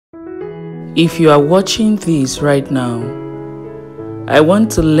If you are watching this right now, I want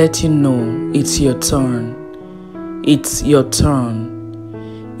to let you know it's your turn. It's your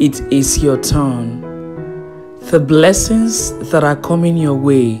turn. It is your turn. The blessings that are coming your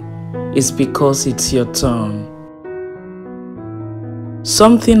way is because it's your turn.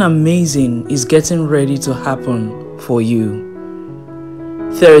 Something amazing is getting ready to happen for you.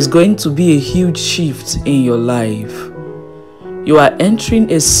 There is going to be a huge shift in your life. You are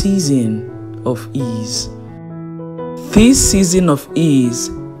entering a season of ease. This season of ease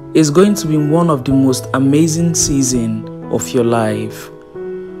is going to be one of the most amazing seasons of your life.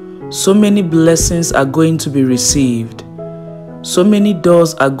 So many blessings are going to be received. So many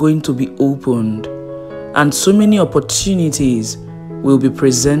doors are going to be opened. And so many opportunities will be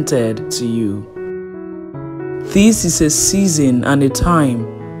presented to you. This is a season and a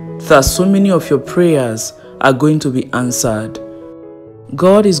time that so many of your prayers are going to be answered.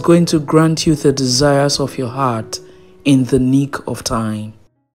 God is going to grant you the desires of your heart in the nick of time.